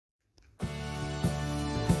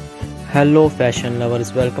Hello fashion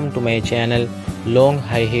lovers, welcome to my channel Long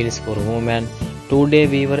High Heels for Women. Today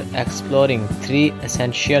we were exploring 3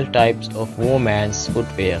 essential types of women's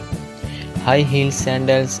footwear. High heel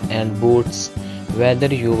sandals and boots.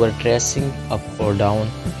 Whether you were dressing up or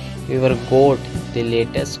down, we were got the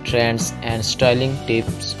latest trends and styling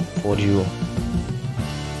tips for you.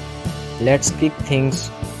 Let's kick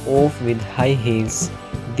things off with high heels.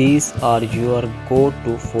 These are your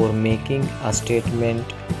go-to for making a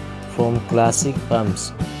statement. From classic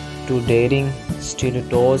pumps to daring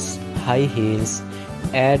stilettos, high heels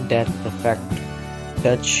add that perfect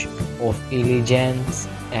touch of elegance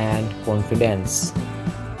and confidence.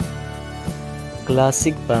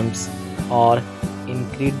 Classic pumps are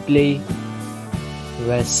incredibly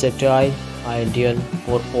versatile, ideal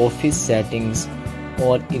for office settings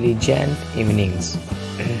or elegant evenings.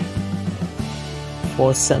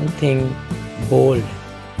 For something bold,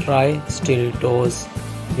 try stilettos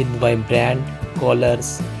with vibrant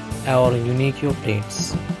collars or unique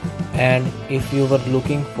prints. And if you were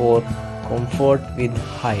looking for comfort with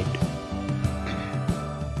height,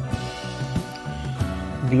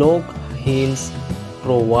 Glock heels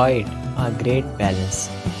provide a great balance.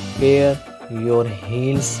 Pair your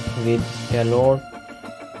heels with tailored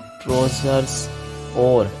trousers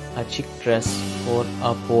or a chic dress for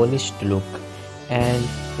a polished look. And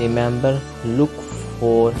remember, look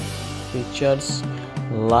for features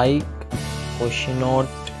like cushioned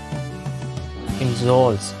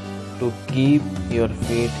insoles to keep your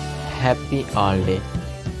feet happy all day.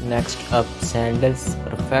 Next up, sandals,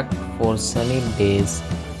 perfect for sunny days.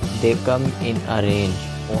 They come in a range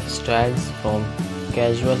of styles from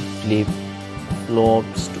casual flip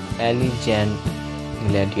flops to elegant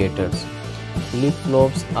gladiators. Flip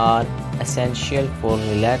flops are essential for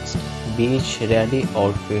relaxed beach ready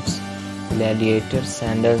outfits. Gladiator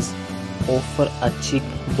sandals offer a chic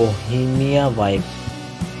bohemia vibe.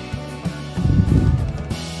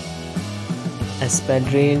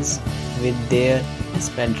 Espadrilles with their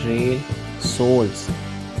espadrille soles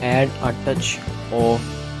add a touch of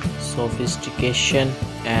sophistication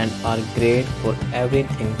and are great for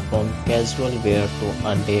everything from casual wear to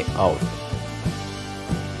a day out.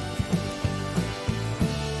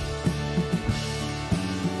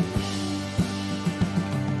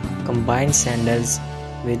 Combine sandals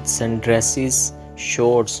with sundresses,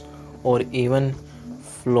 shorts, or even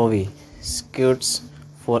flowy skirts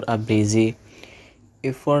for a breezy,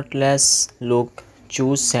 effortless look.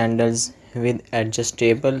 Choose sandals with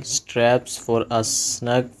adjustable straps for a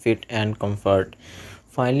snug fit and comfort.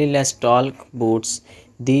 Finally, let's talk boots.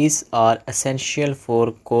 These are essential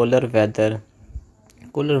for cooler weather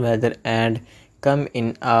and come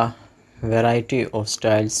in a variety of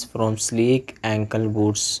styles from sleek ankle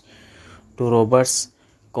boots to robust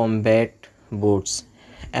combat boots.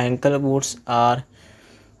 Ankle boots are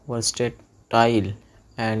versatile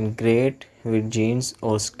and great with jeans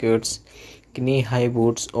or skirts. Knee-high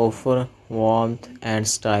boots offer warmth and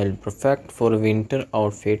style, perfect for winter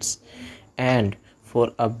outfits and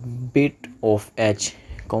for a bit of edge.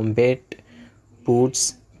 Combat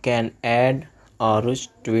boots can add a rich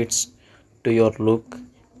twist to your look.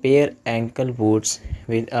 Pair ankle boots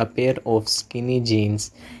with a pair of skinny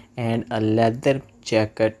jeans and a leather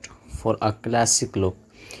jacket for a classic look.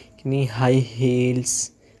 Knee-high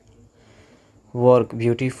heels work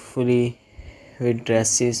beautifully with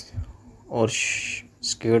dresses or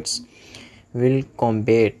skirts. Will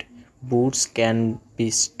combat boots can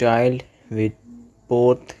be styled with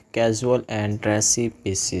both casual and dressy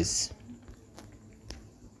pieces.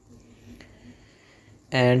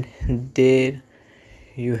 And there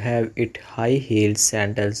you have it, high heels,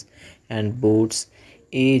 sandals and boots,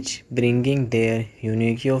 each bringing their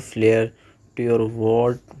unique flair to your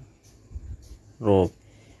wardrobe.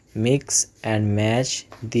 Mix and match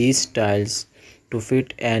these styles to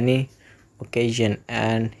fit any occasion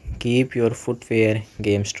and keep your footwear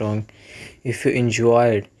game strong. If you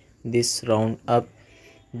enjoyed this roundup,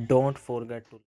 don't forget to